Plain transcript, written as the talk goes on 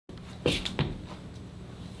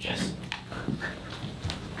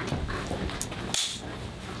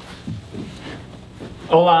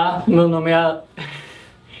Olá, meu nome é...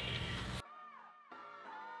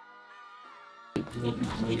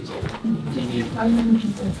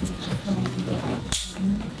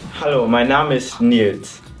 Hello, my name is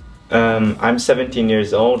Nils. I'm 17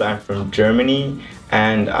 years old. I'm from Germany,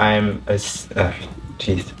 and I'm a.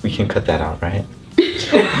 Geez, we can cut that out, right?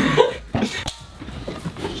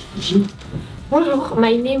 Bonjour,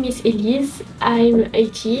 my name is Elise. I'm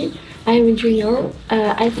 18. I'm a junior.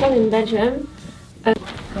 I'm from in Belgium.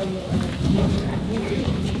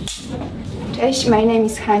 Cześć, my name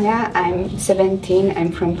is Hania. I'm 17.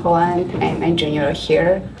 I'm from Poland. I'm a junior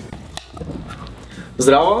here.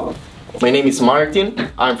 Zdravo, my name is Martin.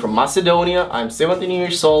 I'm from Macedonia. I'm 17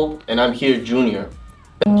 years old and I'm here junior.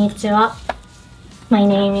 Konnichiwa. My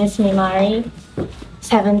name is Mimari,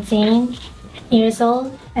 17 years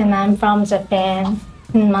old, and I'm from Japan.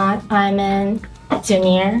 I'm a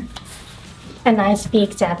junior, and I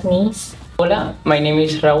speak Japanese. Hola, my name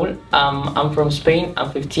is Raul. I'm from Spain.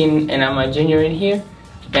 I'm 15 and I'm a junior in here,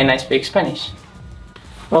 and I speak Spanish.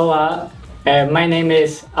 Olá, my name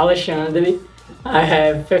is Alexandre. I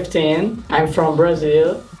have 15. I'm from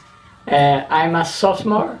Brazil. I'm a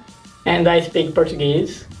sophomore and I speak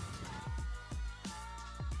Portuguese.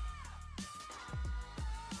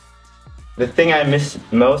 The thing I miss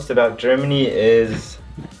most about Germany is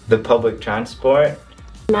the public transport.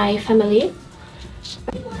 My family.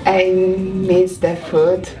 I miss the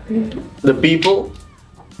food. The people.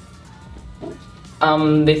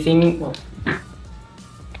 The thing,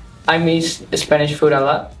 I miss Spanish food a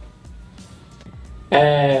lot.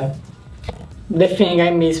 The thing I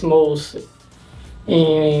miss most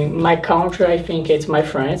in my country, I think it's my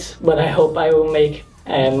friends, but I hope I will make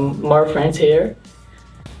more friends here.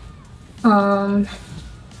 I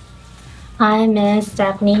miss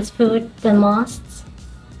Japanese food the most,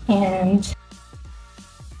 and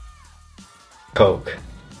Coke.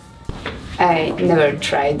 I never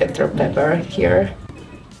tried Dr. Pepper here.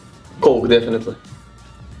 Coke, definitely.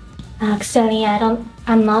 actually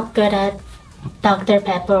I'm not good at Dr.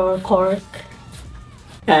 Pepper or Coke.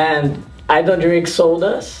 And I don't drink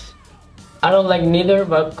sodas. I don't like neither,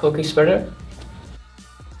 but Coke is better.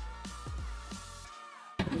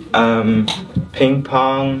 Ping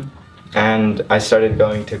pong, and I started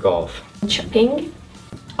going to golf. Shopping.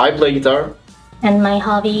 I play guitar. And my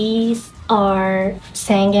hobbies are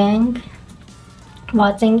singing,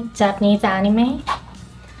 watching Japanese anime.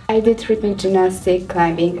 I did rhythmic gymnastics,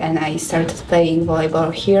 climbing, and I started playing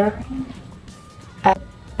volleyball here.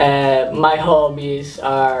 My hobbies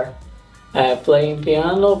are playing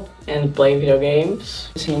piano and playing video games.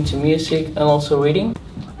 Listening to music and also reading.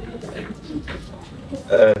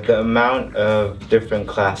 The amount of different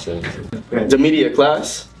classes. The media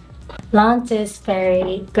class. Lunch is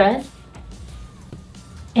very good,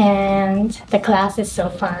 and the class is so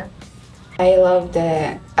fun. I love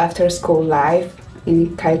the after-school life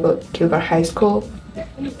in Kilgore High School.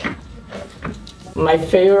 My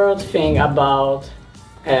favorite thing about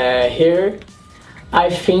here, I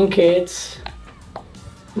think it's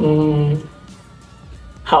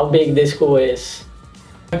how big the school is.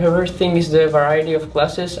 My favorite thing is the variety of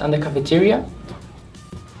classes and the cafeteria.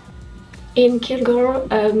 In Kilgore,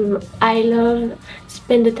 I love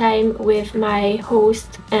spend the time with my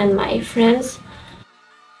host and my friends.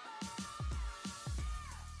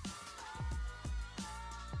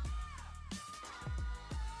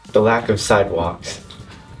 The lack of sidewalks.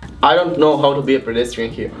 I don't know how to be a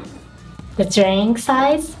pedestrian here. The drink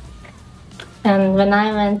size. And when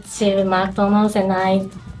I went to McDonald's and I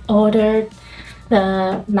ordered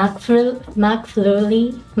the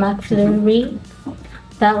McFlurry,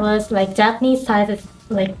 that was like Japanese size is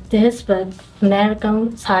like this, but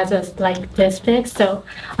American size was like this big, so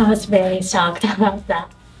I was very shocked about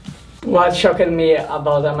that. What shocked me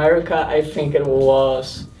about America, I think it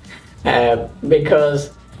was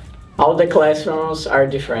because all the classrooms are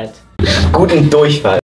different. Guten Durchfall.